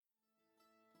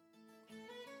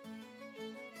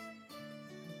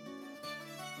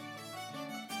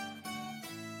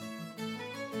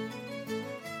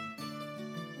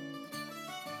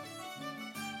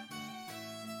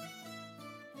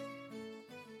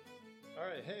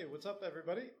right. Hey, what's up,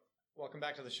 everybody? Welcome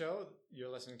back to the show. You're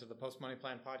listening to the Post Money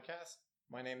Plan podcast.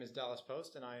 My name is Dallas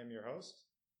Post, and I am your host.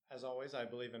 As always, I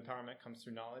believe empowerment comes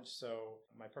through knowledge, so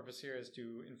my purpose here is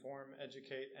to inform,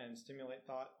 educate, and stimulate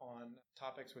thought on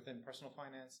topics within personal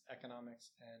finance, economics,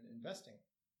 and investing.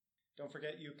 Don't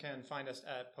forget you can find us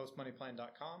at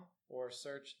postmoneyplan.com or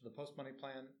search the Post Money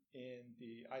Plan in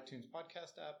the iTunes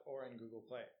podcast app or in Google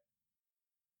Play.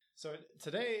 So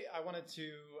today I wanted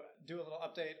to do a little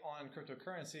update on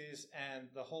cryptocurrencies and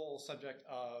the whole subject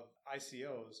of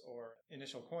ICOs or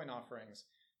initial coin offerings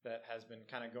that has been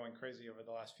kind of going crazy over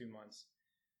the last few months.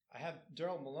 I have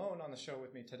Daryl Malone on the show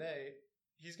with me today.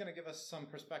 He's going to give us some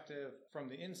perspective from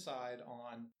the inside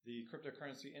on the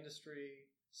cryptocurrency industry,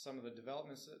 some of the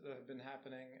developments that have been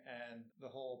happening, and the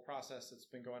whole process that's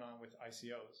been going on with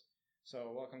ICOs.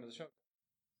 So welcome to the show.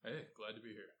 Hey, glad to be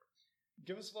here.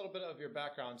 Give us a little bit of your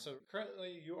background. So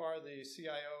currently you are the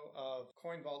CIO of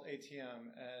CoinVault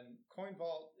ATM, and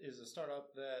CoinVault is a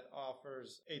startup that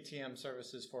offers ATM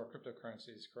services for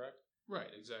cryptocurrencies, correct?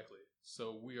 Right, exactly.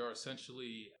 So we are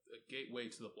essentially a gateway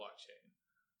to the blockchain.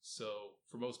 So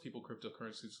for most people,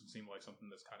 cryptocurrencies can seem like something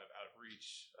that's kind of out of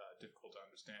reach, difficult to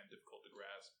understand, difficult to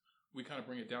grasp. We kind of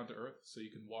bring it down to earth, so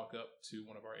you can walk up to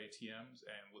one of our ATMs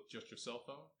and with just your cell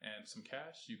phone and some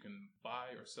cash, you can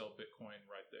buy or sell Bitcoin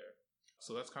right there.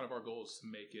 So that's kind of our goal, is to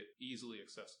make it easily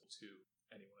accessible to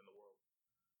anyone in the world.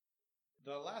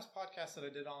 The last podcast that I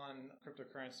did on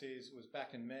cryptocurrencies was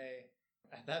back in May.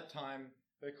 At that time,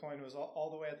 Bitcoin was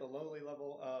all the way at the lowly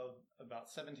level of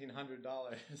about $1,700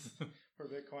 for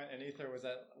Bitcoin, and Ether was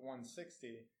at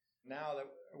 $160. Now that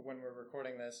when we're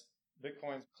recording this,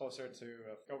 Bitcoin's closer to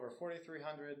over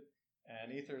 $4,300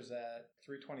 and Ether's at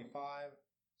 $325.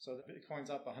 So the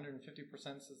Bitcoin's up 150%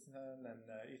 since then,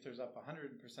 and Ether's up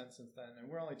 100% since then, and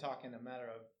we're only talking a matter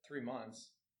of 3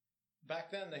 months.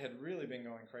 Back then, they had really been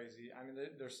going crazy. I mean,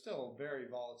 they're still very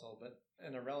volatile, but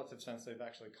in a relative sense, they've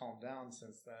actually calmed down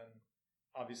since then.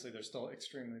 Obviously, they're still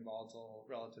extremely volatile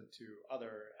relative to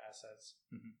other assets.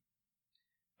 Mm-hmm.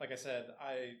 Like I said,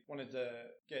 I wanted to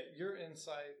get your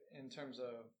insight in terms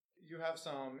of, you have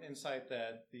some insight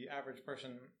that the average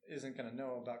person isn't going to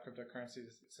know about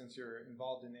cryptocurrencies since you're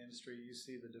involved in the industry. You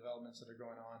see the developments that are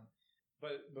going on.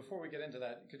 But before we get into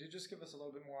that, could you just give us a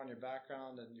little bit more on your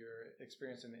background and your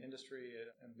experience in the industry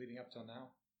and leading up till now?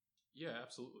 Yeah,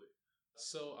 absolutely.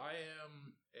 So I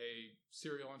am a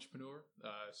serial entrepreneur.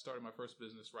 I started my first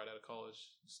business right out of college,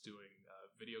 just doing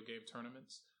video game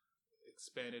tournaments,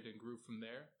 expanded and grew from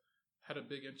there. Had a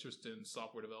big interest in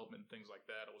software development and things like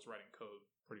that. I was writing code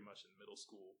pretty much in middle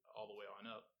school all the way on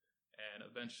up, and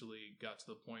eventually got to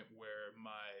the point where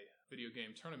my video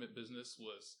game tournament business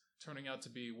was turning out to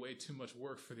be way too much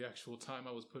work for the actual time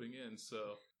I was putting in.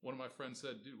 So one of my friends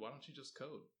said, dude, why don't you just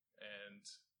code? And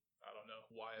I don't know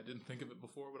why I didn't think of it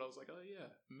before, but I was like, oh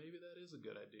yeah, maybe that is a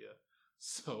good idea.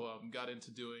 So got into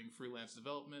doing freelance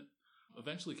development.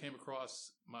 Eventually came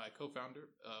across my co-founder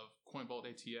of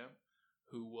CoinVault ATM,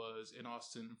 who was in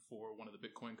Austin for one of the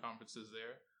Bitcoin conferences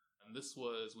there. And this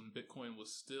was when Bitcoin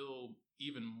was still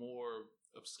even more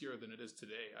obscure than it is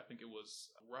today. I think it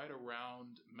was right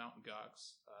around Mt.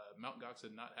 Gox. Mt. Gox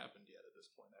had not happened yet at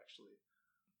this point, actually.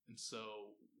 And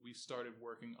so we started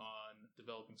working on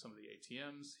developing some of the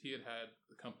ATMs. He had had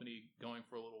the company going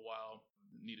for a little while,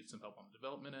 needed some help on the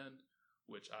development end,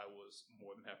 which I was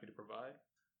more than happy to provide.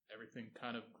 Everything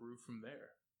kind of grew from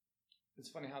there. It's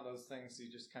funny how those things you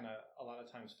just kind of a lot of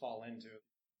times fall into.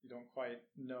 You don't quite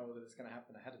know that it's going to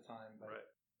happen ahead of time, but right.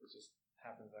 It just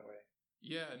happens that way.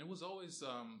 Yeah, and it was always,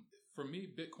 for me,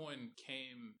 Bitcoin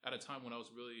came at a time when I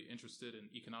was really interested in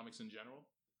economics in general.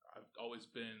 I've always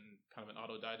been kind of an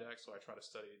autodidact, so I try to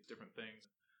study different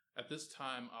things. At this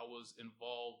time, I was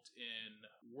involved in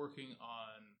working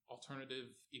on alternative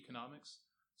economics.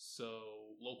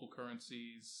 So local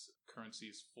currencies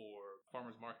for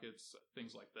farmers markets,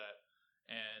 things like that.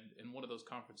 And in one of those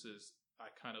conferences, I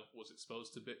kind of was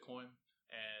exposed to Bitcoin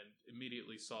and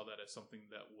immediately saw that as something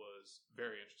that was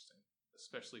very interesting,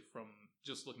 especially from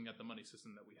just looking at the money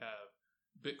system that we have.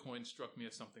 Bitcoin struck me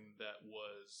as something that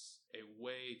was a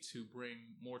way to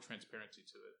bring more transparency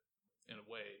to it, in a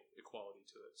way, equality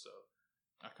to it. So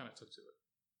I kind of took to it.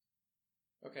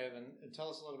 Okay, then tell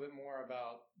us a little bit more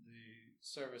about the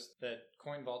service that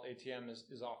CoinVault ATM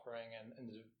is offering and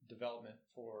the development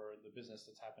for the business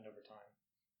that's happened over time.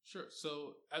 Sure.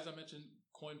 So as I mentioned,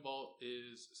 CoinVault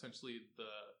is essentially the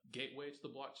gateway to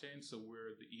the blockchain. So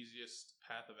we're the easiest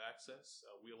path of access.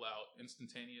 We allow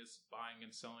instantaneous buying and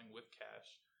selling with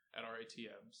cash at our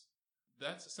ATMs.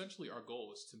 That's essentially our goal,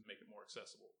 is to make it more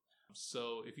accessible.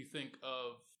 So if you think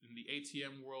of in the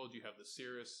ATM world, you have the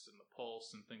Cirrus and the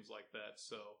Pulse and things like that.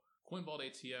 So Coinvault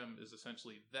ATM is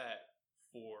essentially that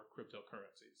for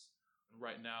cryptocurrencies. And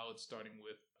right now it's starting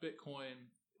with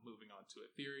Bitcoin, moving on to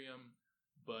Ethereum,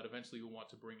 but eventually we want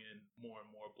to bring in more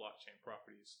and more blockchain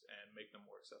properties and make them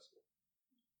more accessible.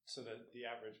 So that the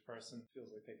average person feels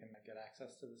like they can get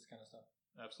access to this kind of stuff.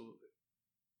 Absolutely.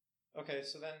 Okay,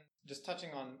 so then just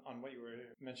touching on what you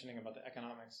were mentioning about the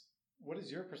economics, what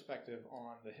is your perspective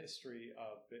on the history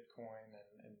of Bitcoin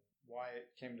and why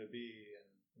it came to be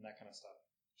and that kind of stuff?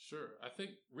 Sure. I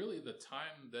think really the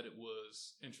time that it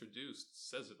was introduced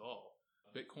says it all.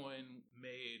 Bitcoin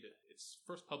made its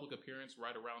first public appearance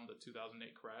right around the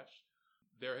 2008 crash.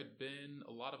 There had been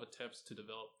a lot of attempts to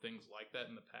develop things like that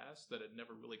in the past that had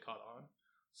never really caught on.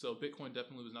 So Bitcoin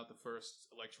definitely was not the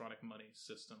first electronic money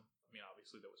system. I mean,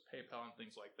 obviously there was PayPal and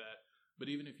things like that.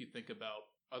 But even if you think about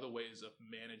other ways of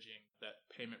managing that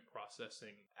payment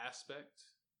processing aspect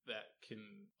that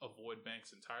can avoid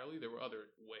banks entirely, there were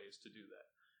other ways to do that.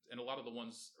 And a lot of the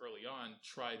ones early on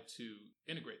tried to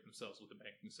integrate themselves with the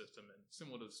banking system. And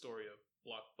similar to the story of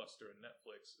Blockbuster and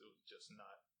Netflix, it was just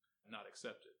not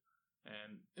accepted.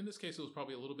 And in this case, it was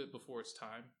probably a little bit before its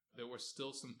time. There were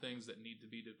still some things that need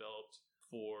to be developed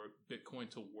for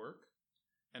Bitcoin to work.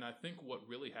 And I think what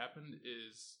really happened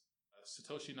is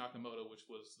Satoshi Nakamoto, which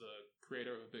was the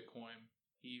creator of Bitcoin,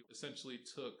 he essentially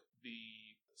took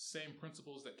the same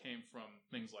principles that came from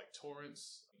things like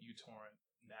torrents, uTorrent,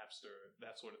 Napster,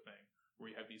 that sort of thing, where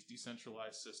you have these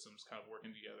decentralized systems kind of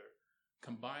working together.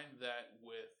 Combine that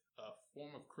with a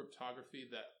form of cryptography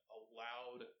that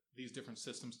allowed these different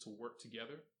systems to work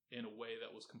together in a way that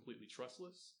was completely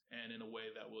trustless and in a way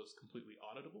that was completely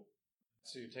auditable.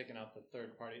 So you're taking out the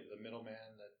third party, the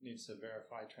middleman that needs to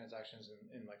verify transactions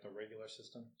in like the regular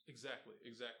system? Exactly.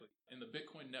 In the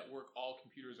Bitcoin network, all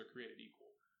computers are created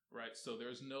equal, right? So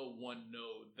there's no one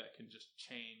node that can just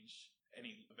change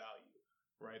any value.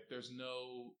 Right? There's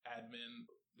no admin,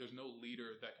 there's no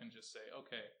leader that can just say,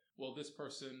 okay, well, this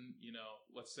person,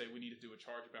 let's say we need to do a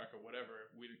chargeback or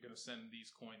whatever, we're going to send these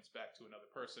coins back to another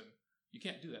person. You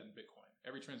can't do that in Bitcoin.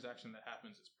 Every transaction that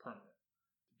happens is permanent.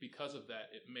 Because of that,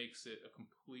 it makes it a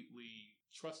completely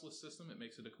trustless system. It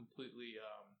makes it a completely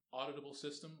auditable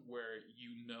system where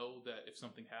you know that if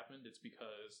something happened, it's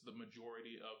because the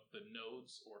majority of the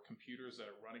nodes or computers that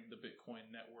are running the Bitcoin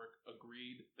network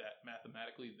agreed that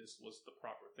mathematically this was the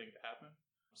proper thing to happen.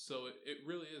 So it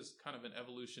really is kind of an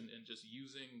evolution in just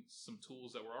using some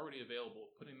tools that were already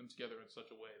available, putting them together in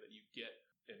such a way that you get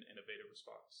an innovative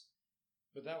response.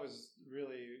 But that was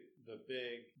really the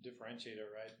big differentiator,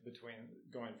 right? Between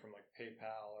going from like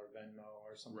PayPal or Venmo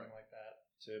or something Right. like that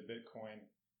to Bitcoin.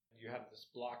 You have this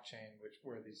blockchain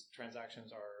where these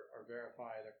transactions are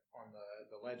verified on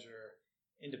the ledger,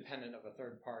 independent of a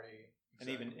third party, and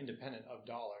even independent of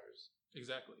dollars.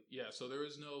 Exactly. Yeah. So there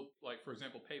is no, like, for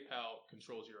example, PayPal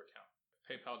controls your account.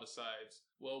 PayPal decides,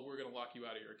 well, we're going to lock you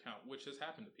out of your account, which has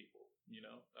happened to people.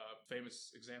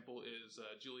 Famous example is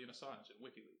Julian Assange and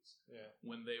WikiLeaks. Yeah.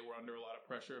 When they were under a lot of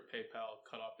pressure, PayPal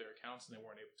cut off their accounts and they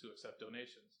weren't able to accept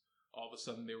donations. All of a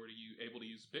sudden, they were able to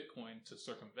use Bitcoin to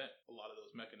circumvent a lot of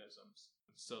those mechanisms.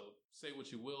 So say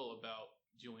what you will about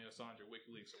Julian Assange or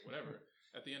WikiLeaks or whatever.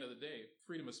 At the end of the day,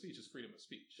 freedom of speech is freedom of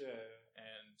speech. Yeah.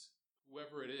 And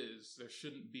whoever it is, there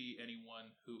shouldn't be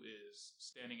anyone who is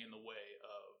standing in the way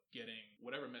of getting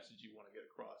whatever message you want to get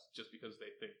across just because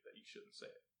they think that you shouldn't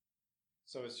say it.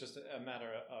 So it's just a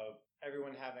matter of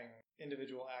everyone having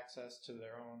individual access to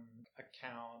their own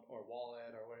account or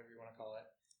wallet or whatever you want to call it.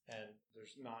 And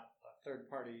there's not a third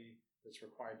party that's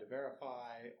required to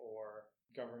verify or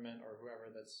government or whoever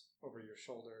that's over your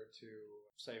shoulder to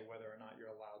say whether or not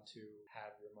you're allowed to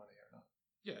have your money or not.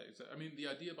 Yeah, exactly. I mean, the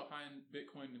idea behind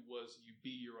Bitcoin was you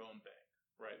be your own bank,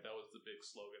 right? That was the big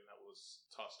slogan that was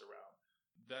tossed around.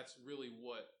 That's really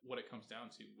what it comes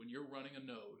down to. When you're running a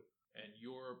node and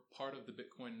you're part of the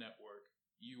Bitcoin network,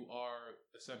 you are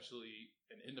essentially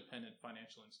an independent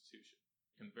financial institution.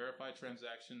 You can verify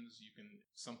transactions.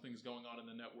 Something's going on in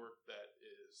the network that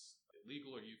is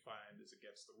illegal or you find is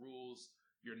against the rules.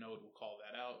 Your node will call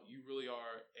that out. You really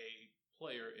are a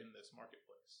player in this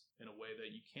marketplace in a way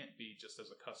that you can't be just as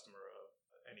a customer of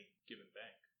any given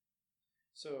bank.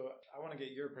 So I want to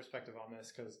get your perspective on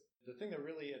this because the thing that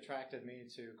really attracted me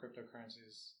to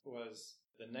cryptocurrencies was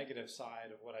the negative side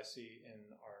of what I see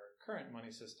in our current money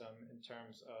system in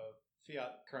terms of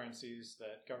fiat currencies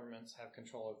that governments have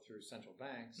control of through central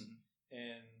banks,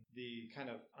 and the kind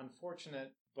of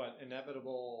unfortunate but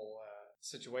inevitable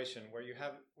situation where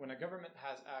when a government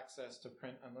has access to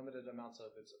print unlimited amounts of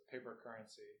its paper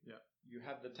currency, you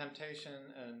have the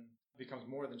temptation and becomes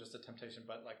more than just a temptation,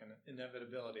 but like an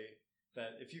inevitability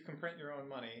that if you can print your own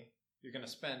money, you're going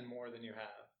to spend more than you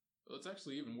have. Well, it's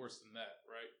actually even worse than that,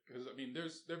 right? Because, I mean, there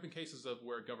have been cases of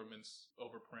where governments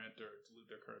overprint or dilute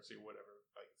their currency or whatever.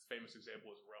 Like, the famous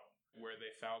example is Rome, where they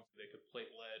found they could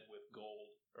plate lead with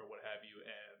gold or what have you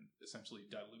and essentially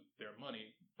dilute their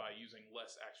money by using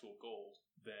less actual gold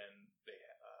than they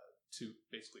to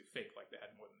basically fake like they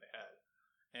had more than they had.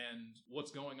 And what's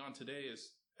going on today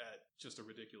is at just a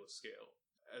ridiculous scale.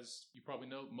 As you probably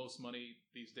know, most money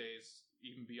these days,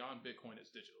 even beyond Bitcoin,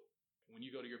 is digital. When you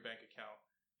go to your bank account,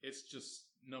 it's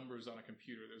just numbers on a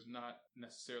computer. There's not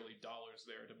necessarily dollars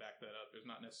there to back that up. There's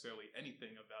not necessarily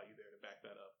anything of value there to back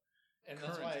that up. And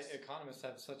that's why economists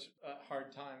have such a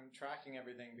hard time tracking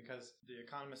everything, because the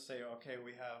economists say, okay,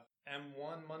 we have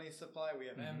M1 money supply, we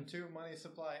have M2 money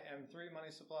supply, M3 money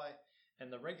supply,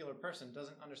 and the regular person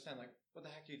doesn't understand, like, what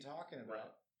the heck are you talking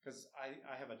about? Because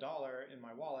I have $1 in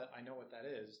my wallet, I know what that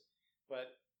is.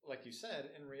 But like you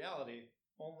said, in reality,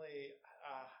 only,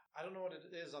 I don't know what it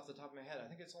is off the top of my head. I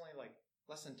think it's only like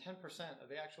less than 10% of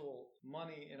the actual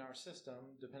money in our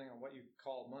system, depending on what you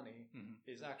call money,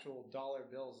 is actual dollar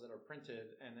bills that are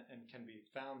printed and can be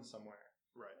found somewhere.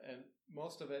 Right. And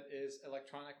most of it is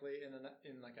electronically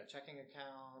in like a checking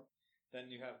account. Then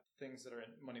you have things that are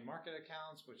in money market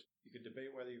accounts, which you could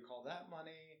debate whether you call that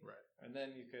money. Right. And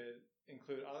then you could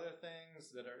include other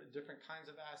things that are different kinds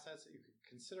of assets that you could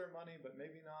consider money, but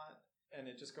maybe not.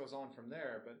 And it just goes on from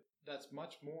there. But that's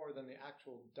much more than the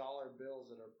actual dollar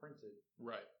bills that are printed.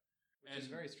 Right. Which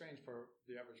is very strange for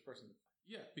the average person.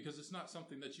 Yeah, because it's not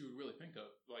something that you would really think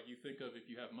of. Like, you think of, if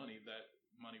you have money, that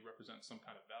money represents some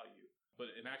kind of value.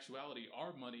 But in actuality,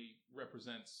 our money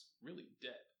represents really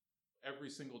debt.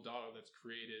 Every single dollar that's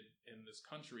created in this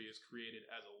country is created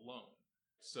as a loan.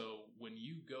 So when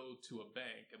you go to a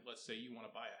bank, and let's say you want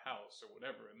to buy a house or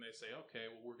whatever, and they say, okay,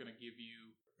 well, we're going to give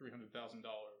you $300,000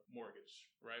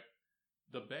 mortgage, right?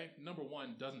 The bank, number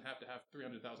one, doesn't have to have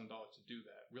 $300,000 to do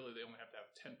that. Really, they only have to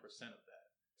have 10% of that.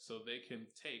 So they can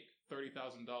take $30,000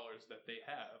 that they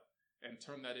have and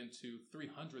turn that into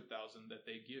 $300,000 that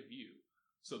they give you.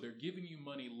 So they're giving you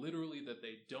money literally that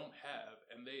they don't have,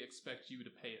 and they expect you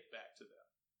to pay it back to them.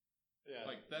 Yeah,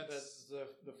 like that's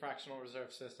the fractional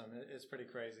reserve system. It's pretty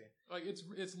crazy. Like,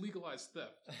 it's legalized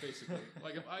theft, basically.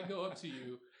 Like, if I go up to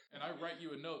you and I write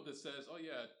you a note that says, "Oh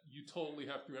yeah, you totally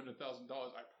have $300,000,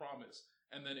 I promise,"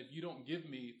 and then if you don't give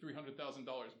me $300,000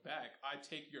 back, I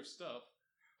take your stuff.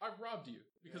 I've robbed you,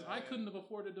 because I couldn't have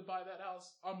afforded to buy that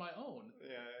house on my own.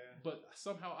 Yeah. But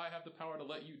somehow I have the power to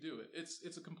let you do it.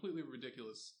 It's a completely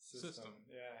ridiculous system.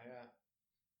 Yeah.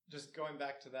 Just going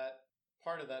back to that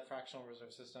part of that fractional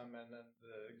reserve system, and then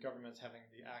the governments having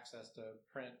the access to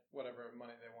print whatever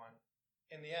money they want.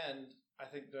 In the end, I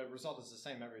think the result is the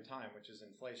same every time, which is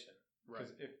inflation. Right.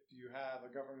 Because if you have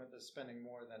a government that's spending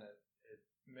more than it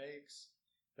makes,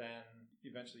 then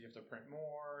eventually you have to print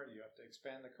more, you have to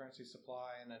expand the currency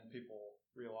supply, and then people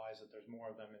realize that there's more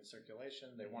of them in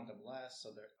circulation. They want them less, so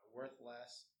they're worth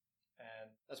less. And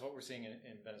that's what we're seeing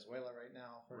in Venezuela right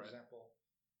now, for example.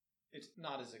 It's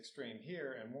not as extreme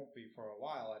here and won't be for a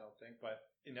while, I don't think, but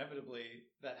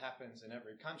inevitably that happens in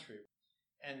every country.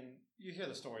 And you hear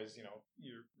the stories,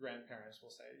 your grandparents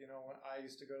will say, I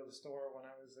used to go to the store when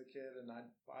I was a kid and I'd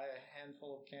buy a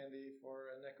handful of candy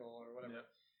for a nickel or whatever. Yep.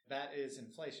 That is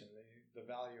inflation. The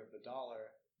value of the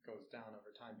dollar goes down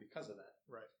over time because of that.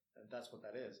 Right. And that's what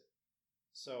that is.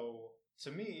 So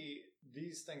to me,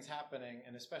 these things happening,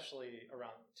 and especially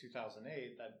around 2008,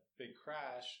 that big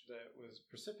crash that was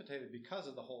precipitated because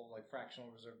of the whole fractional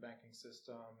reserve banking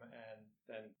system, and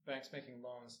then banks making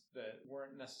loans that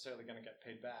weren't necessarily going to get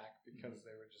paid back because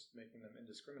they were just making them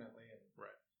indiscriminately, and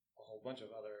a whole bunch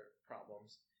of other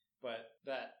problems. But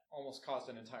that almost caused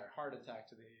an entire heart attack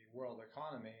to the world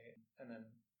economy. And then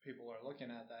people are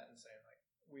looking at that and saying,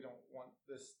 we don't want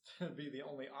this to be the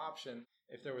only option.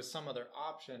 If there was some other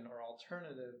option or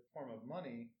alternative form of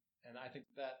money, and I think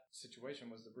that situation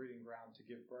was the breeding ground to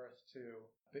give birth to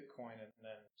Bitcoin and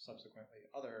then subsequently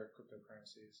other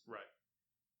cryptocurrencies. Right.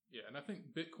 Yeah, and I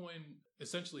think Bitcoin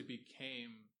essentially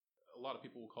became, a lot of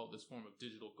people will call it this form of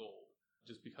digital gold,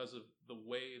 just because of the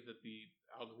way that the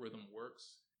algorithm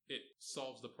works. It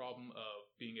solves the problem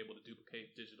of being able to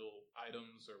duplicate digital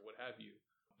items or what have you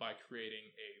by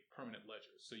creating a permanent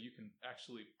ledger. So you can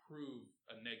actually prove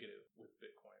a negative with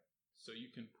Bitcoin. So you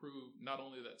can prove not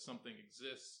only that something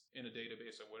exists in a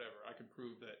database or whatever, I can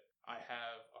prove that I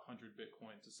have 100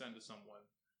 Bitcoin to send to someone,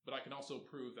 but I can also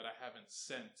prove that I haven't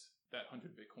sent that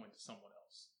 100 Bitcoin to someone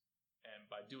else. And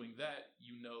by doing that,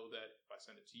 you know that if I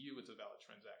send it to you, it's a valid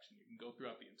transaction. You can go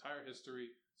throughout the entire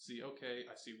history, see, okay,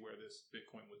 I see where this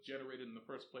Bitcoin was generated in the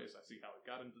first place. I see how it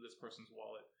got into this person's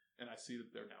wallet, and I see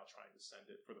that they're now trying to send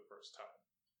it for the first time.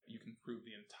 You can prove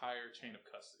the entire chain of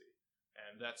custody.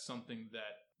 And that's something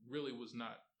that really was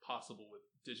not possible with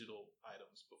digital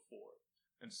items before.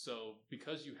 And so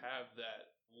because you have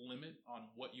that limit on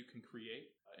what you can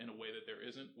create in a way that there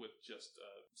isn't with just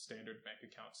a standard bank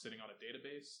account sitting on a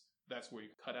database, that's where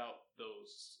you cut out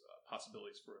those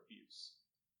possibilities for abuse.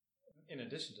 In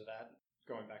addition to that,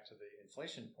 going back to the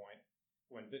inflation point,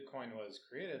 when Bitcoin was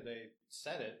created, they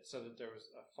set it so that there was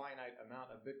a finite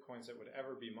amount of Bitcoins that would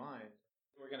ever be mined.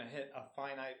 We're going to hit a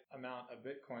finite amount of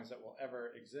Bitcoins that will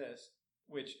ever exist,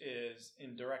 which is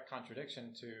in direct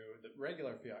contradiction to the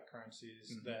regular fiat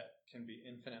currencies that can be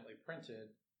infinitely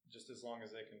printed just as long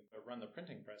as they can run the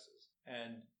printing presses.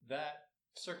 And that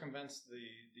circumvents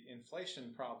the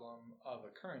inflation problem of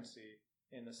a currency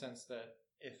in the sense that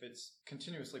if it's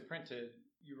continuously printed,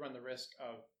 you run the risk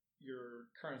of your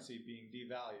currency being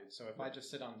devalued. So if I just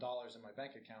sit on dollars in my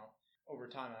bank account, over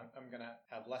time I'm going to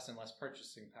have less and less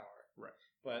purchasing power. Right.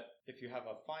 But if you have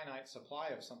a finite supply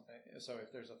of something, so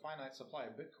if there's a finite supply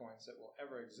of Bitcoins that will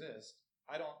ever exist,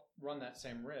 I don't run that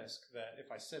same risk that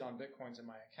if I sit on Bitcoins in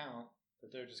my account,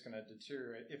 that they're just going to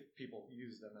deteriorate if people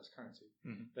use them as currency,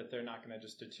 that they're not going to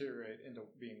just deteriorate into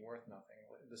being worth nothing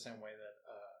the same way that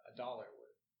a dollar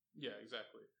would. Yeah,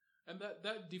 exactly. And that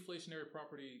deflationary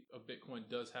property of Bitcoin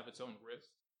does have its own risk.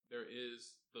 There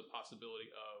is the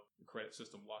possibility of the credit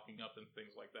system locking up and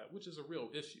things like that, which is a real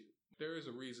issue. There is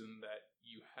a reason that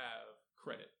you have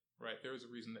credit, right? There is a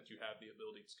reason that you have the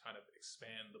ability to kind of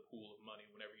expand the pool of money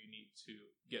whenever you need to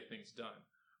get things done.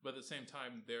 But at the same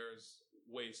time, there's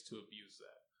ways to abuse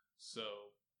that.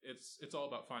 So it's all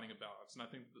about finding a balance. And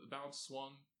I think the balance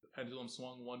swung, the pendulum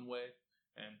swung one way,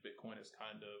 and Bitcoin is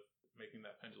kind of making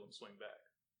that pendulum swing back.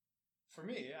 For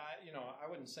me, I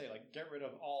wouldn't say like get rid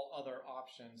of all other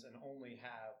options and only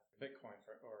have Bitcoin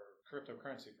or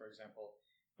cryptocurrency, for example.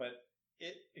 But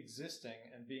it existing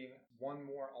and being one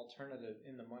more alternative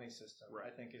in the money system, I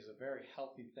think is a very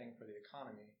healthy thing for the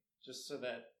economy, just so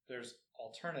that there's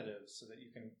alternatives so that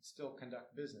you can still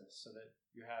conduct business, so that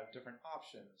you have different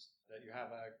options, that you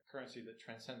have a currency that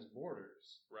transcends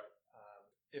borders. Right.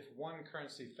 If one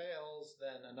currency fails,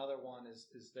 then another one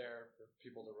is there for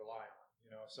people to rely on.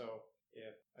 So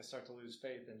if I start to lose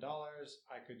faith in dollars,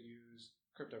 I could use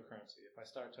cryptocurrency. If I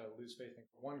start to lose faith in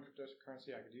one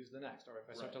cryptocurrency, I could use the next. Or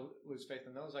if I start to lose faith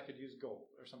in those, I could use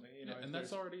gold or something. And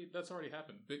that's already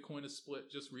happened. Bitcoin is split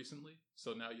just recently.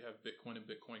 So now you have Bitcoin and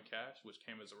Bitcoin Cash, which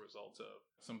came as a result of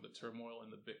some of the turmoil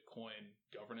in the Bitcoin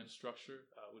governance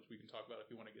structure, which we can talk about if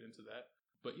you want to get into that.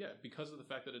 But yeah, because of the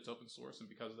fact that it's open source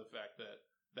and because of the fact that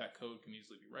that code can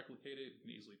easily be replicated, can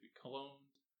easily be cloned,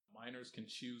 miners can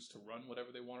choose to run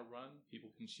whatever they want to run, people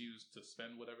can choose to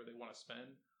spend whatever they want to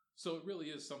spend. So it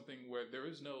really is something where there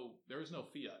is no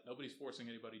fiat. Nobody's forcing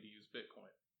anybody to use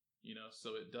Bitcoin.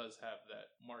 So it does have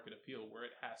that market appeal where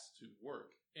it has to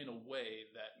work in a way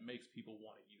that makes people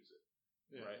want to use it.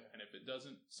 Right? Yeah. And if it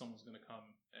doesn't, someone's going to come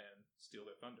and steal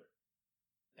their thunder.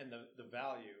 And the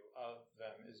value of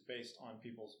them is based on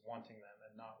people's wanting them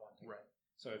and not wanting them.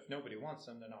 So if nobody wants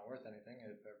them, they're not worth anything.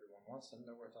 And if everyone wants them,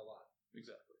 they're worth a lot.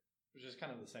 Exactly. Which is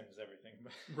kind of the same as everything.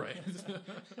 But right.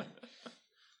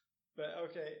 But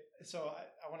okay, so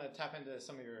I want to tap into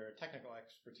some of your technical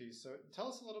expertise. So tell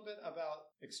us a little bit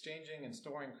about exchanging and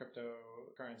storing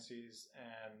cryptocurrencies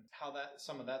and how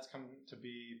some of that's come to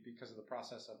be because of the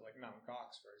process of like Mt.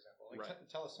 Gox, for example.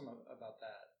 Tell us some about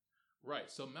that. Right.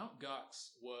 So Mt.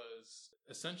 Gox was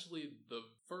essentially the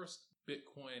first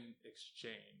Bitcoin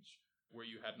exchange where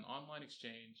you had an online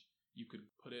exchange. You could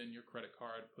put in your credit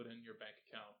card, put in your bank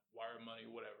account, wire money,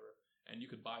 whatever, and you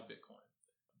could buy Bitcoin.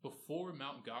 Before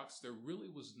Mt. Gox, there really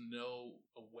was no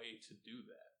way to do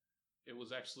that. It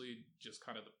was actually just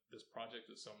kind of this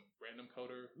project of some random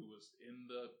coder who was in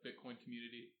the Bitcoin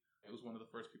community. It was one of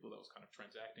the first people that was kind of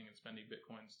transacting and spending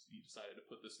Bitcoins. He decided to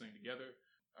put this thing together.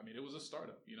 I mean, it was a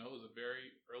startup, it was a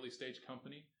very early stage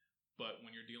company, but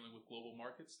when you're dealing with global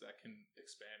markets, that can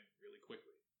expand really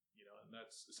quickly, and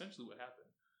that's essentially what happened.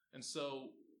 And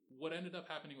so what ended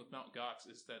up happening with Mt. Gox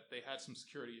is that they had some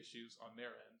security issues on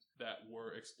their end that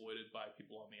were exploited by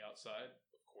people on the outside,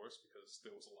 of course, because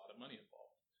there was a lot of money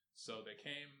involved. So they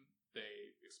came,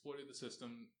 they exploited the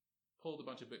system, pulled a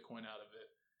bunch of Bitcoin out of it,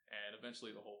 and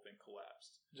eventually the whole thing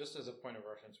collapsed. Just as a point of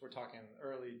reference, we're talking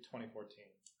early 2014.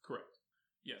 Correct.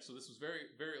 Yeah, so this was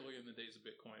very, very early in the days of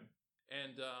Bitcoin.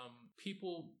 And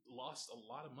people lost a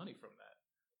lot of money from that.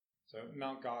 So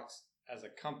Mt. Gox as a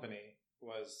company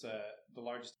was the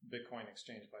largest Bitcoin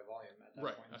exchange by volume at that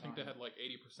Right. point in time. I think they had like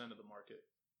 80% of the market,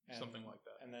 something like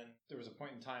that. And then there was a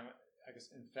point in time, I guess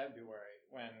in February,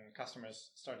 when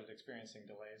customers started experiencing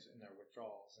delays in their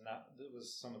withdrawals. And that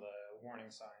was some of the warning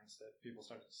signs that people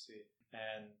started to see.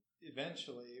 And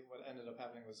eventually what ended up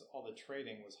happening was all the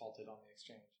trading was halted on the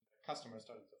exchange. Customers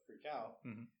started to freak out.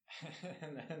 Mm-hmm.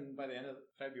 And then by the end of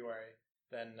February,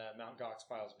 then Mt. Gox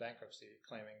files bankruptcy,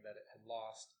 claiming that it had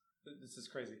lost, this is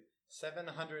crazy,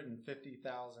 750,000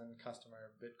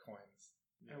 customer Bitcoins.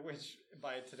 Yeah. Which,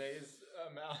 by today's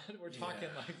amount, we're talking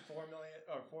like $4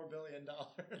 billion.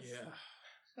 Yeah.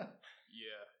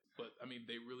 Yeah. But, I mean,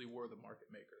 they really were the market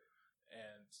maker.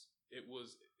 And it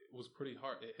was pretty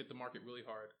hard. It hit the market really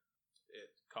hard.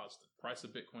 It caused the price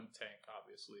of Bitcoin to tank,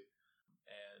 obviously.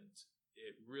 And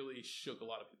it really shook a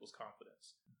lot of people's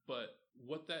confidence. But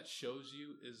what that shows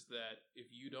you is that if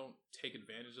you don't take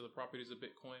advantage of the properties of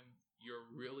Bitcoin, you're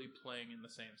really playing in the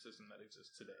same system that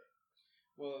exists today.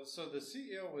 Well, so the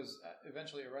CEO was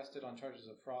eventually arrested on charges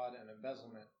of fraud and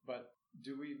embezzlement, but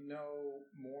do we know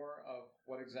more of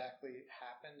what exactly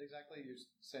happened exactly? You're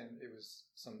saying it was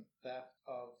some theft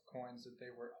of coins that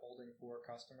they were holding for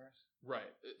customers?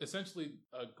 Right. Essentially,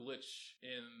 a glitch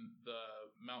in the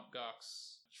Mt.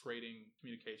 Gox trading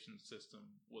communication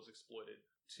system was exploited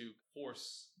to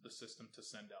force the system to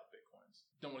send out Bitcoins.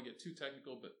 Don't want to get too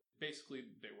technical, but basically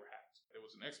they were hacked. There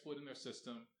was an exploit in their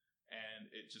system, and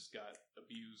it just got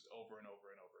abused over and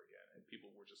over and over again. And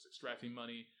people were just extracting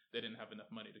money. They didn't have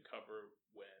enough money to cover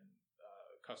when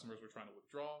customers were trying to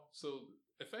withdraw. So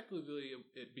effectively,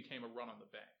 it became a run on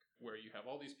the bank, where you have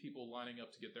all these people lining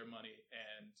up to get their money,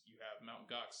 and you have Mt.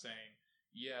 Gox saying,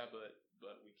 yeah, but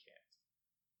we can't.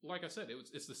 Like I said,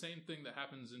 it's the same thing that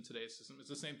happens in today's system.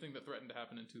 It's the same thing that threatened to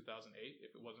happen in 2008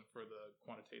 if it wasn't for the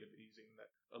quantitative easing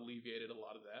that alleviated a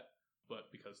lot of that.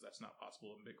 But because that's not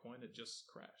possible in Bitcoin, it just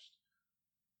crashed.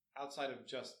 Outside of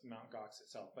just Mt. Gox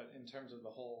itself, but in terms of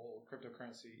the whole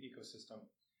cryptocurrency ecosystem,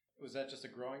 was that just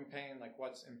a growing pain? Like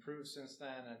what's improved since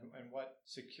then, and what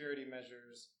security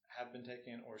measures have been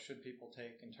taken or should people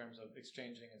take in terms of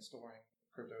exchanging and storing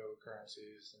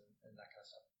cryptocurrencies and that kind of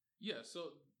stuff? Yeah,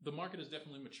 so the market has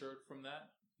definitely matured from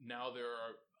that. Now there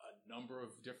are a number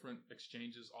of different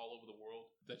exchanges all over the world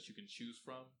that you can choose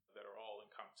from that are all in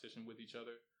competition with each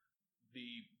other.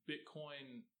 The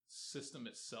Bitcoin system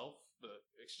itself, the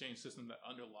exchange system that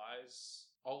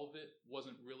underlies all of it,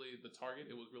 wasn't really the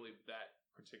target. It was really that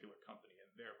particular company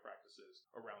and their practices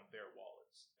around their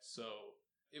wallets. So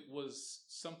it was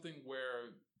something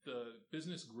where the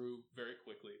business grew very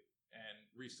quickly and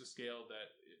reached a scale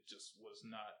that it just was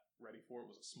not ready for.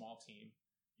 It was a small team,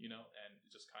 and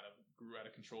it just kind of grew out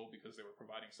of control because they were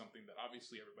providing something that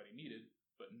obviously everybody needed,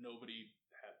 but nobody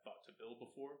had thought to build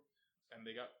before. And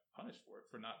they got punished for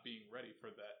it, for not being ready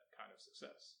for that kind of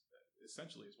success. That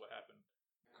essentially is what happened.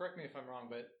 Correct me if I'm wrong,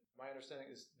 but my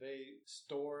understanding is they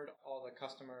stored all the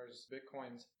customers'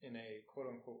 Bitcoins in a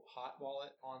quote-unquote hot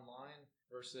wallet online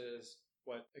versus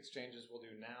what exchanges will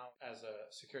do now as a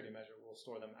security measure. Will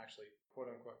store them actually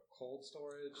quote-unquote cold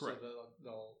storage. Correct. So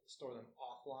they'll store them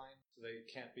offline so they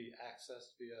can't be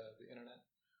accessed via the internet.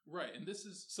 Right, and this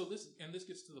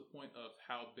gets to the point of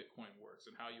how Bitcoin works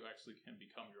and how you actually can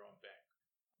become your own bank.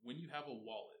 When you have a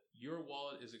wallet, your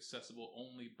wallet is accessible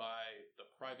only by the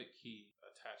private key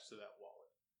attached to that wallet.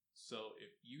 So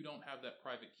if you don't have that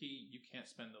private key, you can't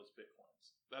spend those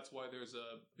Bitcoins. That's why there's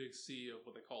a big sea of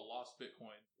what they call lost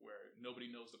Bitcoin, where nobody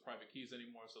knows the private keys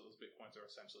anymore, so those Bitcoins are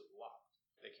essentially locked.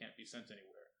 They can't be sent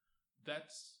anywhere.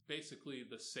 That's basically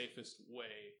the safest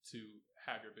way to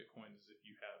have your Bitcoins.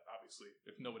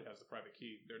 If nobody has the private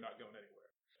key, they're not going anywhere.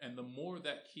 And the more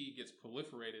that key gets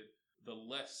proliferated, the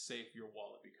less safe your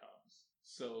wallet becomes.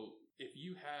 So if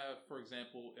you have, for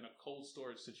example, in a cold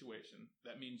storage situation,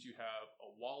 that means you have a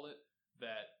wallet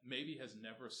that maybe has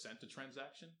never sent a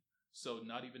transaction. So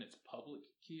not even its public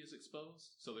key is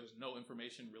exposed. So there's no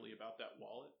information really about that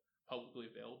wallet publicly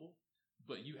available.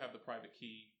 But you have the private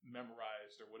key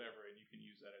memorized or whatever, and you can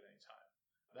use that at any time.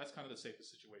 That's kind of the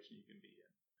safest situation you can be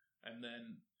in. And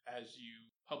then as you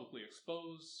publicly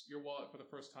expose your wallet for the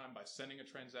first time by sending a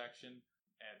transaction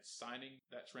and signing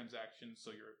that transaction,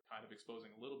 so you're kind of exposing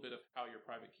a little bit of how your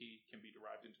private key can be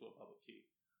derived into a public key.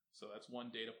 So that's one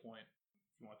data point,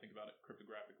 if you want to think about it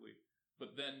cryptographically.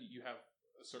 But then you have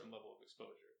a certain level of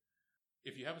exposure.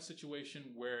 If you have a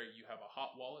situation where you have a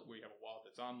hot wallet, where you have a wallet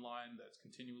that's online, that's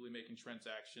continually making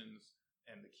transactions,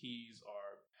 and the keys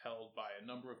are held by a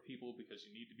number of people because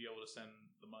you need to be able to send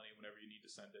the money whenever you need to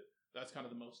send it, that's kind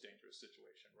of the most dangerous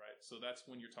situation, right? So that's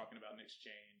when you're talking about an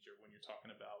exchange, or when you're talking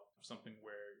about something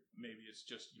where maybe it's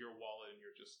just your wallet and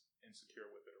you're just insecure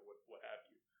with it, or what have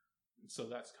you. So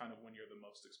that's kind of when you're the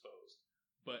most exposed.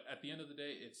 But at the end of the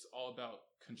day, it's all about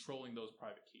controlling those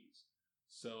private keys.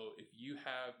 So if you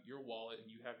have your wallet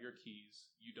and you have your keys,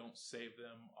 you don't save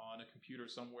them on a computer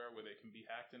somewhere where they can be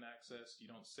hacked and accessed. You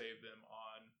don't save them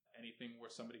on anything where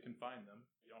somebody can find them.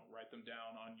 You don't write them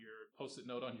down on your Post-it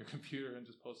note on your computer and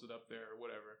just post it up there or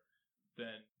whatever.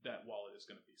 Then that wallet is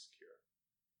going to be secure.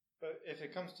 But if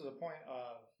it comes to the point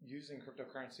of using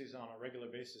cryptocurrencies on a regular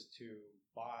basis to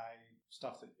buy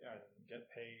stuff that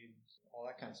get paid, all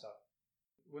that kind of stuff,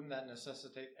 wouldn't that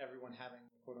necessitate everyone having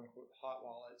quote-unquote hot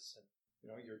wallets and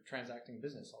you're transacting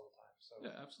business all the time? So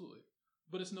yeah, absolutely.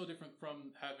 But it's no different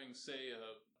from having, say,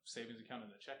 a savings account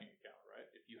and a checking account, right?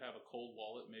 If you have a cold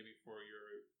wallet, maybe for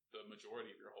the majority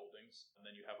of your holdings, and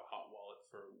then you have a hot wallet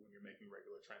for when you're making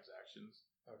regular transactions,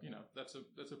 okay. That's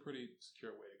a pretty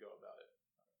secure way to go about it.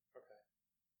 Okay.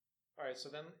 All right.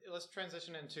 So then let's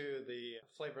transition into the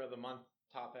flavor of the month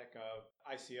topic of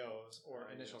ICOs or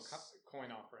initial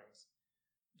coin offerings.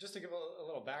 Just to give a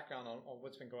little background on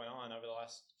what's been going on over the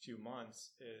last few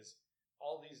months is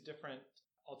all these different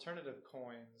alternative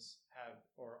coins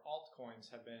or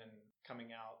altcoins have been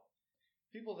coming out.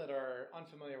 People that are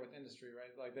unfamiliar with industry,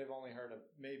 right? Like they've only heard of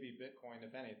maybe Bitcoin,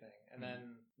 if anything. And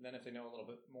then if they know a little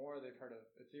bit more, they've heard of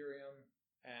Ethereum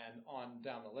and on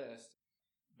down the list.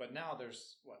 But now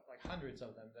there's hundreds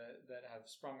of them that have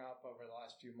sprung up over the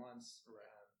last few months.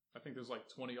 Right. I think there's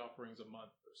 20 offerings a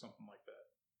month or something like that.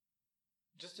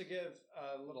 Just to give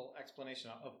a little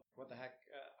explanation of what the heck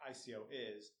ICO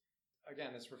is,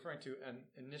 again, it's referring to an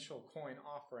initial coin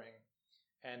offering,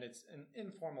 and it's an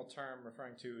informal term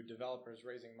referring to developers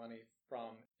raising money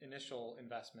from initial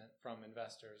investment from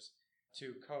investors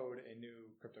to code a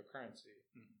new cryptocurrency.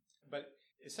 Mm-hmm. But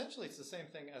essentially, it's the same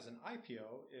thing as an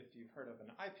IPO, if you've heard of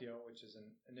an IPO, which is an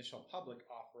initial public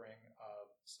offering of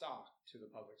stock to the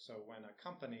public. So when a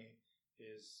company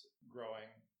is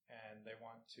growing and they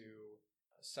want to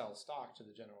sell stock to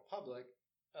the general public,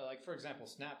 like for example,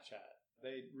 Snapchat,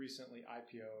 they recently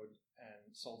IPO'd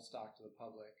and sold stock to the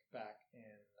public back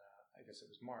in, I guess it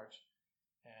was March.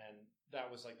 And that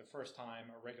was the first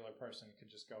time a regular person could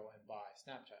just go and buy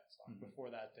Snapchat stock. Mm-hmm. Before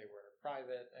that, they were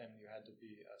private and you had to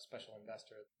be a special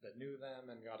investor that knew them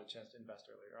and got a chance to invest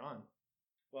earlier on.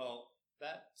 Well,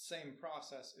 that same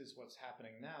process is what's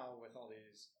happening now with all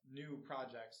these new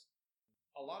projects.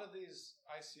 A lot of these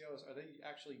ICOs, are they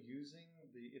actually using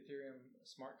the Ethereum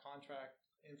smart contract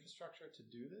infrastructure to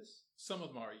do this? Some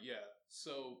of them are, yeah.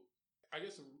 So I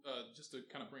guess just to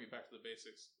kind of bring it back to the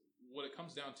basics, what it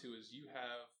comes down to is you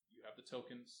have the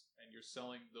tokens and you're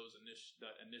selling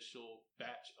that initial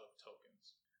batch of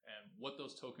tokens. And what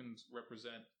those tokens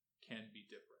represent can be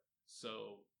different.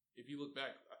 So if you look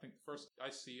back, I think the first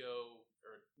ICO,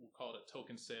 or we'll call it a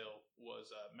token sale,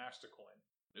 was Mastercoin.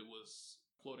 It was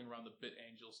floating around the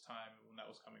BitAngels time when that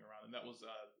was coming around. And that was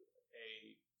a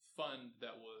fund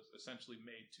that was essentially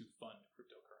made to fund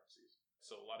cryptocurrencies.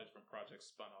 So a lot of different projects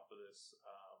spun off of this.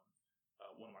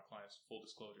 One of my clients, full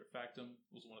disclosure, Factum,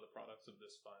 was one of the products of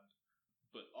this fund.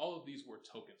 But all of these were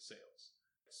token sales.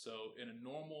 So in a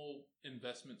normal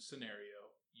investment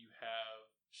scenario, you have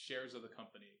shares of the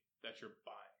company that you're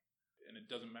buying. And it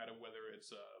doesn't matter whether it's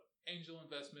a angel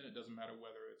investment, it doesn't matter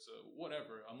whether it's a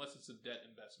whatever, unless it's a debt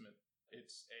investment.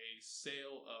 It's a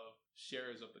sale of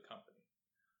shares of the company.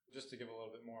 Just to give a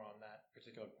little bit more on that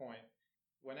particular point,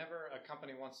 whenever a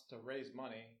company wants to raise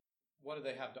money, what do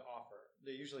they have to offer?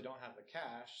 They usually don't have the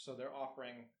cash, so they're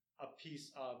offering a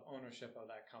piece of ownership of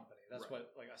that company. That's right.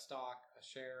 What a stock, a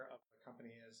share of the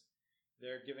company is.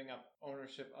 They're giving up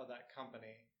ownership of that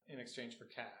company in exchange for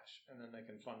cash, and then they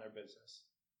can fund their business.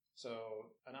 So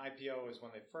an IPO is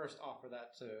when they first offer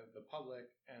that to the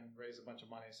public and raise a bunch of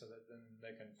money so that then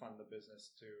they can fund the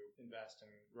business to invest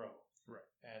and grow. Right.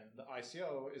 And the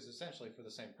ICO is essentially for the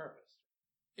same purpose.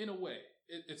 In a way,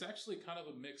 it's actually kind of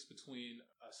a mix between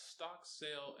a stock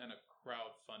sale and a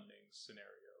crowdfunding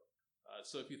scenario.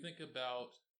 So if you think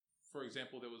about, for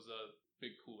example, there was a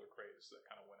big cooler craze that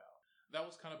kind of went out. That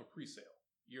was kind of a pre-sale.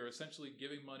 You're essentially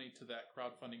giving money to that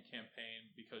crowdfunding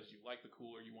campaign because you like the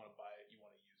cooler, you want to buy it, you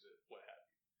want to use it, what have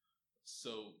you.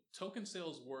 So token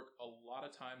sales work a lot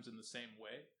of times in the same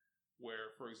way,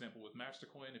 where, for example, with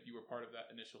Mastercoin, if you were part of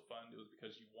that initial fund, it was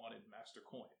because you wanted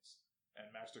Mastercoins. And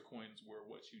Mastercoins were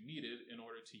what you needed in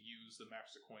order to use the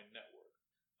Mastercoin network.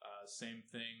 Same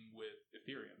thing with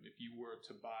Ethereum. If you were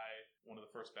to buy one of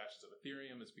the first batches of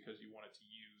Ethereum, it's because you wanted to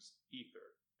use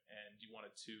Ether and you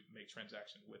wanted to make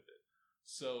transaction with it.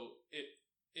 So it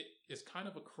is kind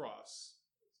of a cross.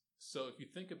 So if you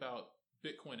think about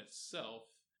Bitcoin itself,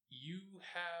 you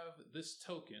have this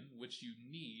token, which you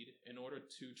need in order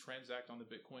to transact on the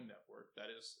Bitcoin network.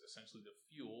 That is essentially the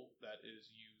fuel that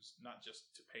is used not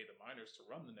just to pay the miners to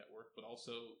run the network, but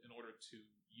also in order to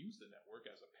use the network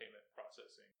as a payment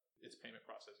processing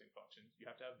function. You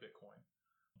have to have Bitcoin.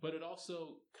 But it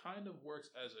also kind of works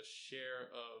as a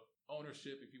share of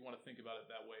ownership, if you want to think about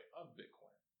it that way, of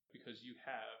Bitcoin, because you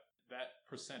have that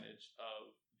percentage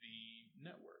of the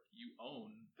network. You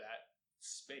own that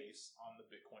space on the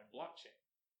Bitcoin blockchain.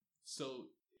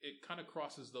 So it kind of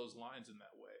crosses those lines in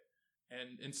that way.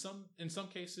 And in some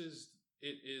cases,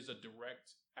 it is a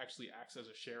direct, actually acts as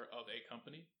a share of a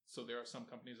company. So there are some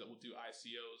companies that will do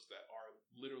ICOs that are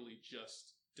literally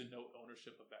just denote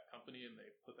ownership of that company, and they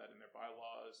put that in their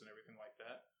bylaws and everything like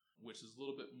that, which is a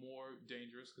little bit more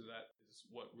dangerous because that is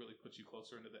what really puts you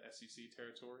closer into the SEC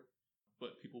territory.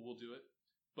 But people will do it.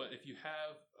 But if you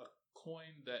have a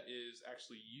coin that is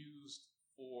actually used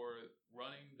for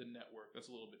running the network, that's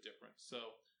a little bit different.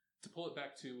 So to pull it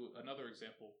back to another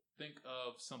example, think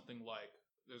of something like,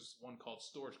 there's one called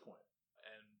Storage Coin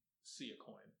and Sia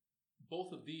Coin.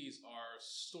 Both of these are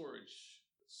storage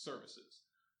services.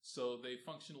 So they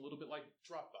function a little bit like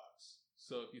Dropbox.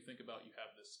 So if you think about, you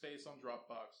have this space on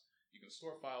Dropbox, you can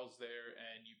store files there,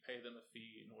 and you pay them a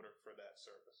fee in order for that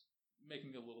service.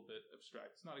 Making it a little bit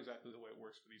abstract. It's not exactly the way it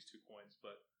works for these two coins,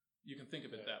 but you can think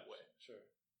of it that way. Sure.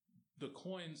 The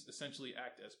coins essentially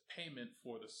act as payment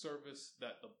for the service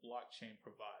that the blockchain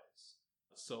provides.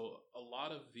 So a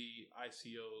lot of the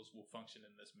ICOs will function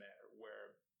in this manner,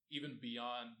 where even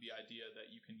beyond the idea that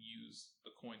you can use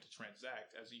the coin to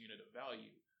transact as a unit of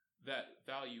value, that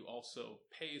value also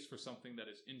pays for something that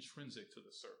is intrinsic to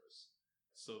the service.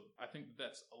 So I think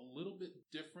that's a little bit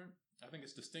different. I think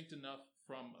it's distinct enough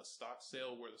from a stock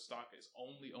sale where the stock is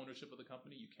only ownership of the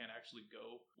company. You can't actually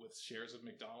go with shares of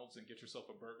McDonald's and get yourself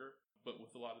a burger. But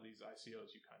with a lot of these ICOs,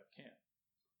 you kind of can.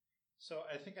 So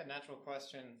I think a natural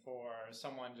question for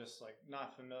someone just like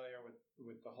not familiar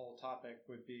with the whole topic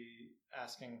would be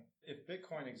asking, if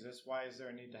Bitcoin exists, why is there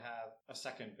a need to have a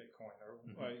second Bitcoin or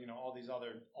all these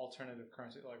other alternative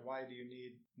currencies? Like, why do you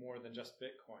need more than just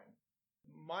Bitcoin?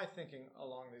 My thinking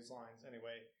along these lines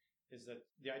anyway is that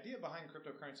the idea behind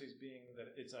cryptocurrencies being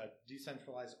that it's a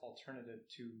decentralized alternative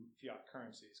to fiat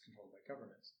currencies controlled by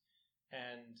governments.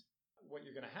 And what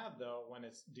you're going to have, though, when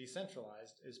it's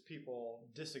decentralized is people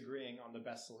disagreeing on the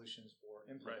best solutions for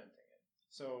implementing it.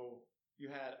 So you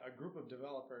had a group of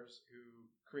developers who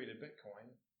created Bitcoin,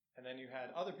 and then you had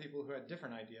other people who had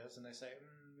different ideas, and they say,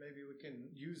 maybe we can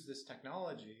use this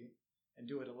technology and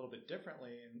do it a little bit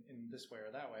differently in this way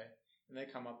or that way. And they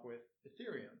come up with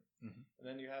Ethereum. Mm-hmm. And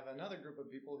then you have another group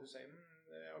of people who say,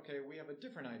 okay, we have a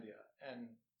different idea, and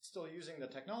still using the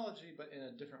technology, but in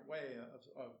a different way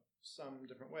of some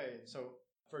different way. And so,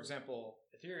 for example,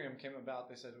 Ethereum came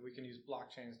about, they said we can use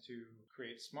blockchains to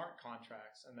create smart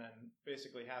contracts and then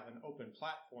basically have an open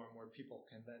platform where people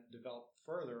can then develop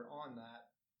further on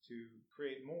that to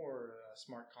create more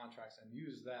smart contracts and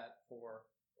use that for,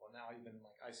 well, now even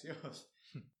like ICOs.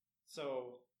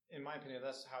 So in my opinion,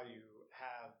 that's how you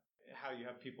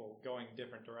have people going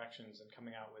different directions and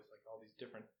coming out with like all these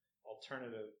different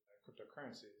alternative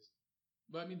cryptocurrencies.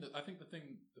 But I mean, I think the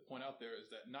thing to point out there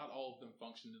is that not all of them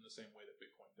function in the same way that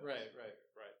Bitcoin does. Right.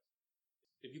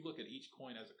 If you look at each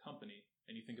coin as a company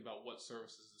and you think about what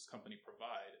services this company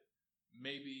provide,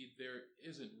 maybe there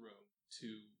isn't room to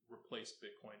replace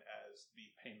Bitcoin as the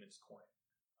payments coin.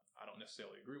 I don't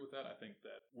necessarily agree with that. I think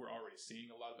that we're already seeing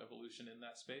a lot of evolution in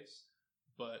that space.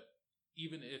 But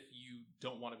even if you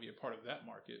don't want to be a part of that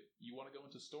market, you want to go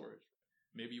into storage.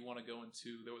 Maybe you want to go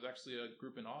into, there was actually a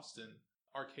group in Austin,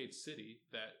 Arcade City,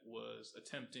 that was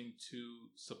attempting to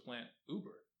supplant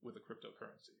Uber with a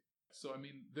cryptocurrency. So, I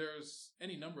mean, there's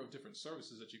any number of different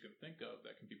services that you can think of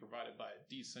that can be provided by a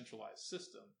decentralized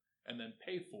system and then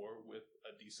pay for with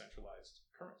a decentralized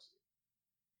currency.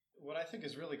 What I think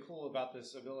is really cool about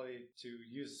this ability to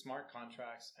use smart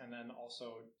contracts and then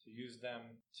also to use them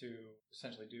to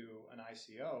essentially do an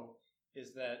ICO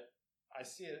is that I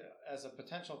see it as a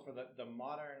potential for the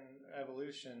modern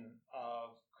evolution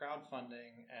of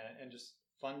crowdfunding and just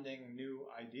funding new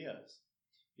ideas.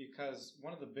 Because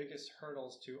one of the biggest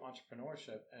hurdles to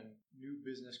entrepreneurship and new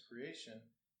business creation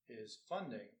is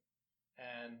funding.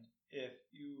 And if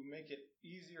you make it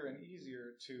easier and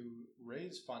easier to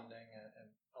raise funding and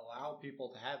allow people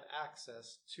to have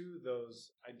access to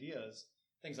those ideas,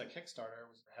 things like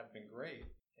Kickstarter have been great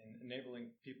in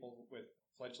enabling people with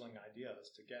fledgling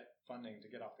ideas to get funding, to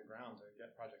get off the ground, to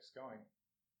get projects going.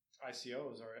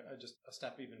 ICOs are just a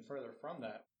step even further from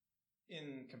that.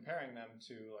 In comparing them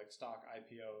to like stock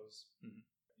IPOs,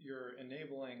 you're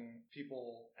enabling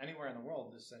people anywhere in the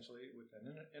world, essentially, with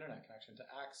an internet connection to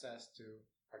access to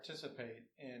participate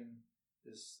in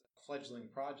this fledgling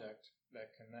project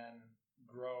that can then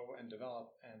grow and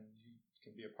develop, and you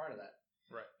can be a part of that.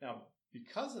 Right. Now,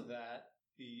 because of that,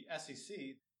 the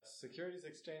SEC, Securities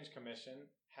Exchange Commission,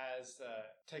 has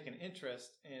taken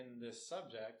interest in this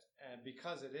subject, and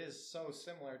because it is so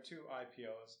similar to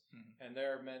IPOs, and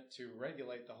they're meant to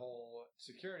regulate the whole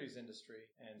securities industry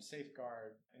and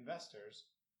safeguard investors,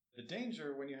 the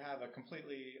danger when you have a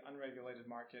completely unregulated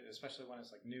market, especially when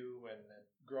it's like new and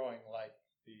growing like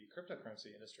the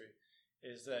cryptocurrency industry,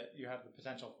 is that you have the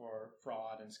potential for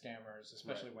fraud and scammers,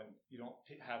 especially when you don't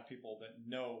have people that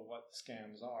know what the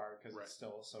scams are because it's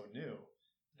still so new.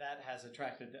 That has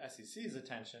attracted the SEC's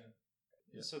attention.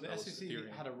 Yeah, so the SEC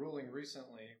had a ruling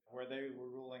recently where they were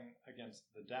ruling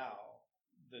against the DAO,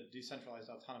 the Decentralized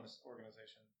Autonomous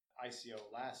Organization, ICO,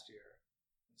 last year.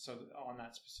 So on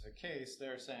that specific case,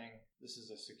 they're saying this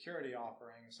is a security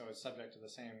offering, so it's subject to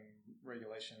the same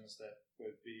regulations that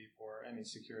would be for any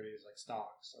securities like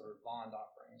stocks or bond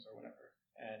offerings or whatever,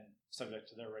 and subject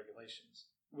to their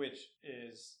regulations, which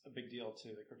is a big deal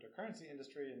to the cryptocurrency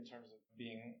industry in terms of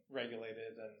being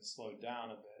regulated and slowed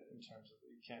down a bit, in terms of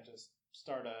you can't just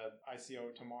start a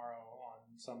ICO tomorrow on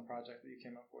some project that you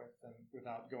came up with and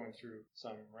without going through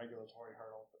some regulatory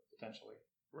hurdle potentially.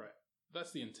 Right.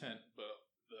 That's the intent, but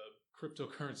the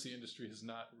cryptocurrency industry has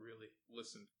not really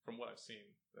listened. From what I've seen,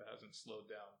 it hasn't slowed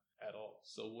down at all.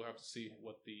 So we'll have to see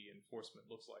what the enforcement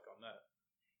looks like on that.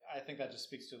 I think that just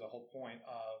speaks to the whole point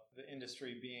of the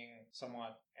industry being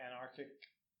somewhat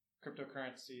anarchic.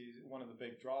 Cryptocurrency, one of the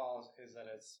big draws is that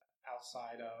it's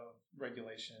outside of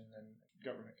regulation and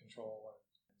government control and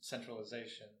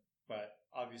centralization. But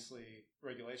obviously,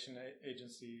 regulation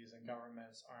agencies and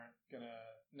governments aren't going to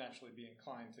naturally be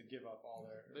inclined to give up all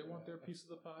their... They want their piece of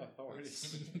the pie.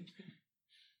 Authorities.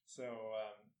 So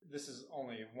this is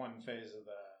only one phase of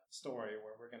the story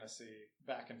where we're going to see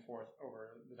back and forth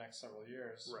over the next several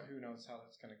years. Right. Who knows how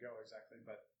that's going to go exactly,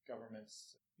 but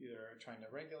governments either trying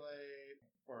to regulate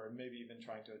or maybe even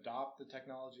trying to adopt the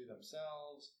technology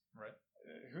themselves. Right.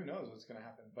 Who knows what's going to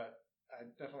happen, but I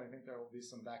definitely think there will be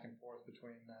some back and forth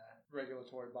between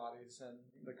regulatory bodies and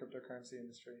the cryptocurrency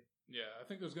industry. Yeah, I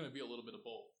think there's going to be a little bit of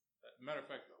both. Matter of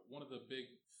fact, one of the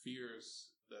big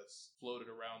fears that's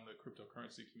floated around the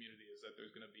cryptocurrency community is that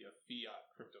there's going to be a fiat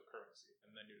cryptocurrency,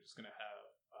 and then you're just going to have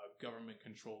a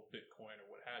government-controlled Bitcoin or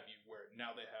what have you, where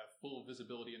now they have full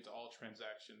visibility into all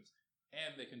transactions,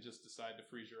 and they can just decide to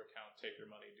freeze your account, take your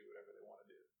money, do whatever they want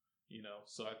to do. You know,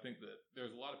 so I think that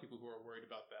there's a lot of people who are worried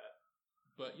about that.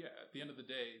 But yeah, at the end of the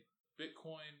day,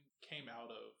 Bitcoin came out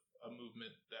of a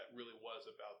movement that really was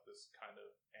about this kind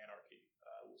of anarchy.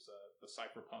 It was the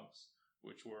cypherpunks,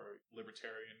 which were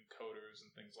libertarian coders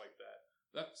and things like that.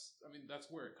 That's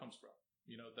where it comes from.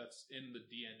 You know, that's in the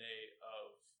DNA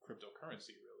of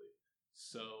cryptocurrency, really.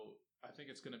 So I think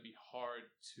it's going to be hard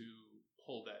to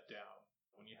pull that down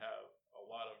when you have a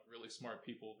lot of really smart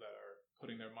people that are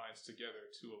putting their minds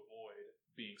together to avoid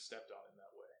being stepped on in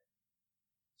that way.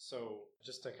 So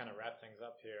just to kind of wrap things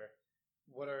up here,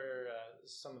 what are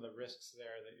some of the risks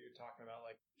there that you're talking about?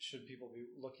 Like, should people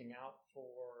be looking out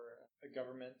for a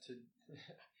government to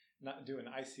not do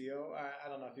an ICO? I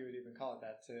don't know if you would even call it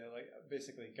that, to like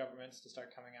basically governments to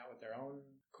start coming out with their own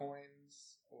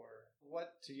coins? Or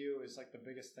what to you is like the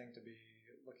biggest thing to be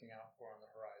looking out for on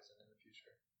the horizon in the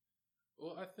future?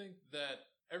 Well, I think that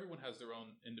everyone has their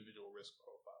own individual risk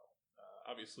profile.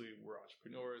 Obviously, we're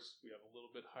entrepreneurs. We have a little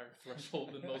bit higher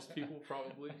threshold than most people,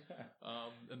 probably.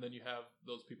 And then you have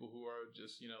those people who are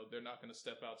just, you know, they're not going to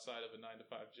step outside of a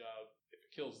 9-to-5 job if it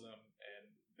kills them. And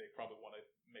they probably want to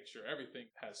make sure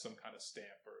everything has some kind of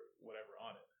stamp or whatever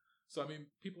on it. So, I mean,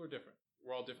 people are different.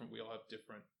 We're all different. We all have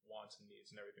different wants and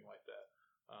needs and everything like that.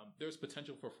 There's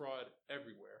potential for fraud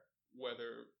everywhere,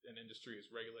 whether an industry is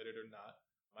regulated or not.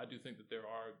 I do think that there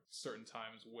are certain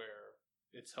times where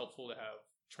it's helpful to have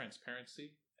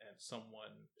transparency and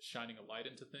someone shining a light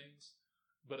into things.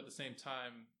 But at the same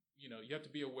time, you know, you have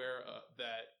to be aware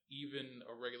that even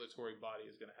a regulatory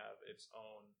body is going to have its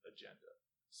own agenda.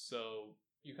 So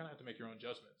you kind of have to make your own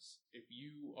judgments. If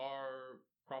you are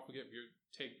profligate, if you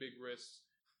take big risks,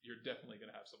 you're definitely going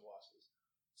to have some losses.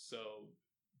 So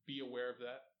be aware of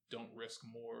that. Don't risk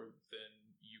more than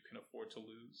you can afford to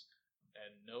lose,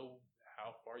 and know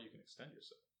how far you can extend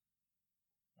yourself.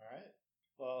 All right.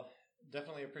 Well,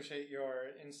 definitely appreciate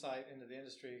your insight into the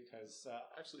industry because...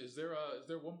 Actually, is there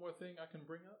one more thing I can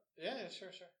bring up? Yeah, sure.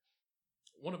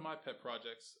 One of my pet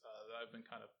projects that I've been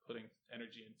kind of putting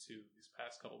energy into these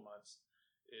past couple months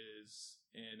is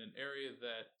in an area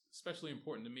that's especially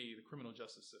important to me, the criminal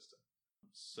justice system.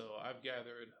 So I've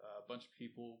gathered a bunch of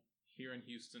people here in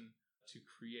Houston to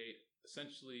create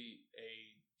essentially a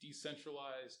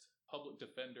decentralized public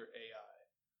defender AI.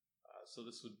 So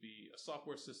this would be a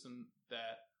software system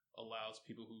that allows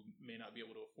people who may not be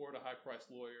able to afford a high-priced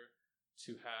lawyer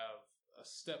to have a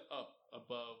step up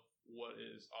above what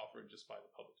is offered just by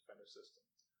the public defender system.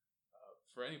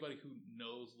 For anybody who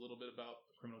knows a little bit about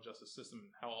the criminal justice system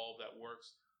and how all of that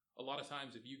works, a lot of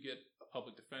times if you get a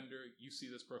public defender, you see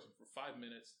this person for 5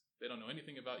 minutes, they don't know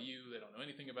anything about you, they don't know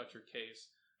anything about your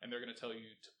case, and they're going to tell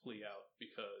you to plea out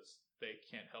because they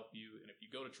can't help you, and if you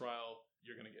go to trial,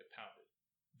 you're going to get pounded.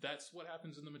 That's what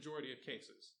happens in the majority of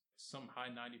cases. Some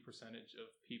high 90% of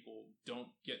people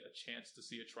don't get a chance to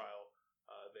see a trial.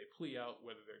 They plea out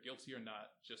whether they're guilty or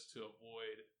not just to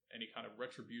avoid any kind of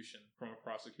retribution from a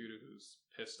prosecutor who's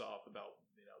pissed off about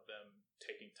them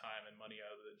taking time and money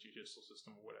out of the judicial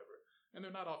system or whatever. And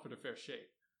they're not offered a fair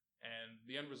shake. And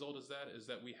the end result is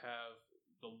that we have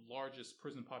the largest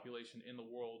prison population in the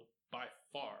world by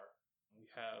far. We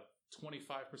have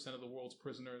 25% of the world's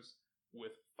prisoners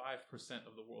with 5%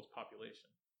 of the world's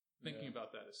population. Thinking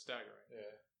about that is staggering.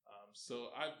 Yeah.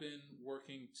 So I've been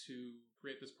working to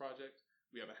create this project.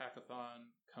 We have a hackathon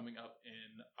coming up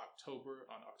in October,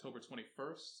 on October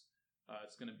 21st.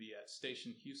 It's going to be at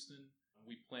Station Houston.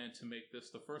 We plan to make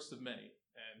this the first of many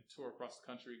and tour across the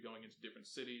country, going into different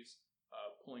cities,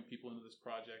 pulling people into this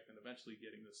project, and eventually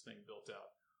getting this thing built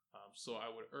out. So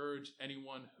I would urge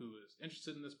anyone who is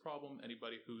interested in this problem,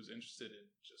 anybody who's interested in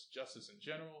just justice in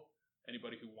general,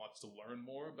 anybody who wants to learn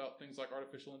more about things like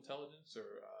artificial intelligence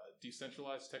or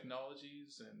decentralized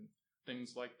technologies and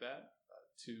things like that,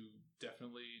 to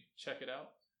definitely check it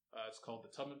out. It's called the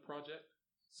Tubman Project.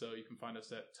 So you can find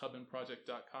us at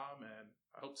tubmanproject.com, and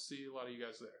I hope to see a lot of you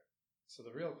guys there. So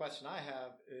the real question I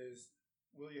have is,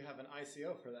 will you have an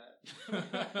ICO for that?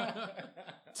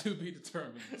 To be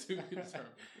determined.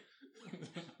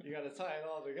 You got to tie it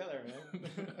all together,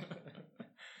 man.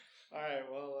 All right.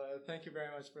 Well, thank you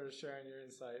very much for sharing your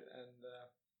insight, and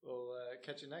we'll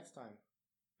catch you next time.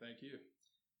 Thank you.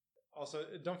 Also,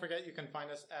 don't forget you can find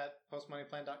us at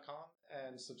postmoneyplan.com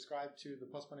and subscribe to the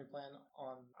Post Money Plan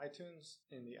on iTunes,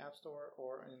 in the App Store,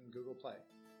 or in Google Play.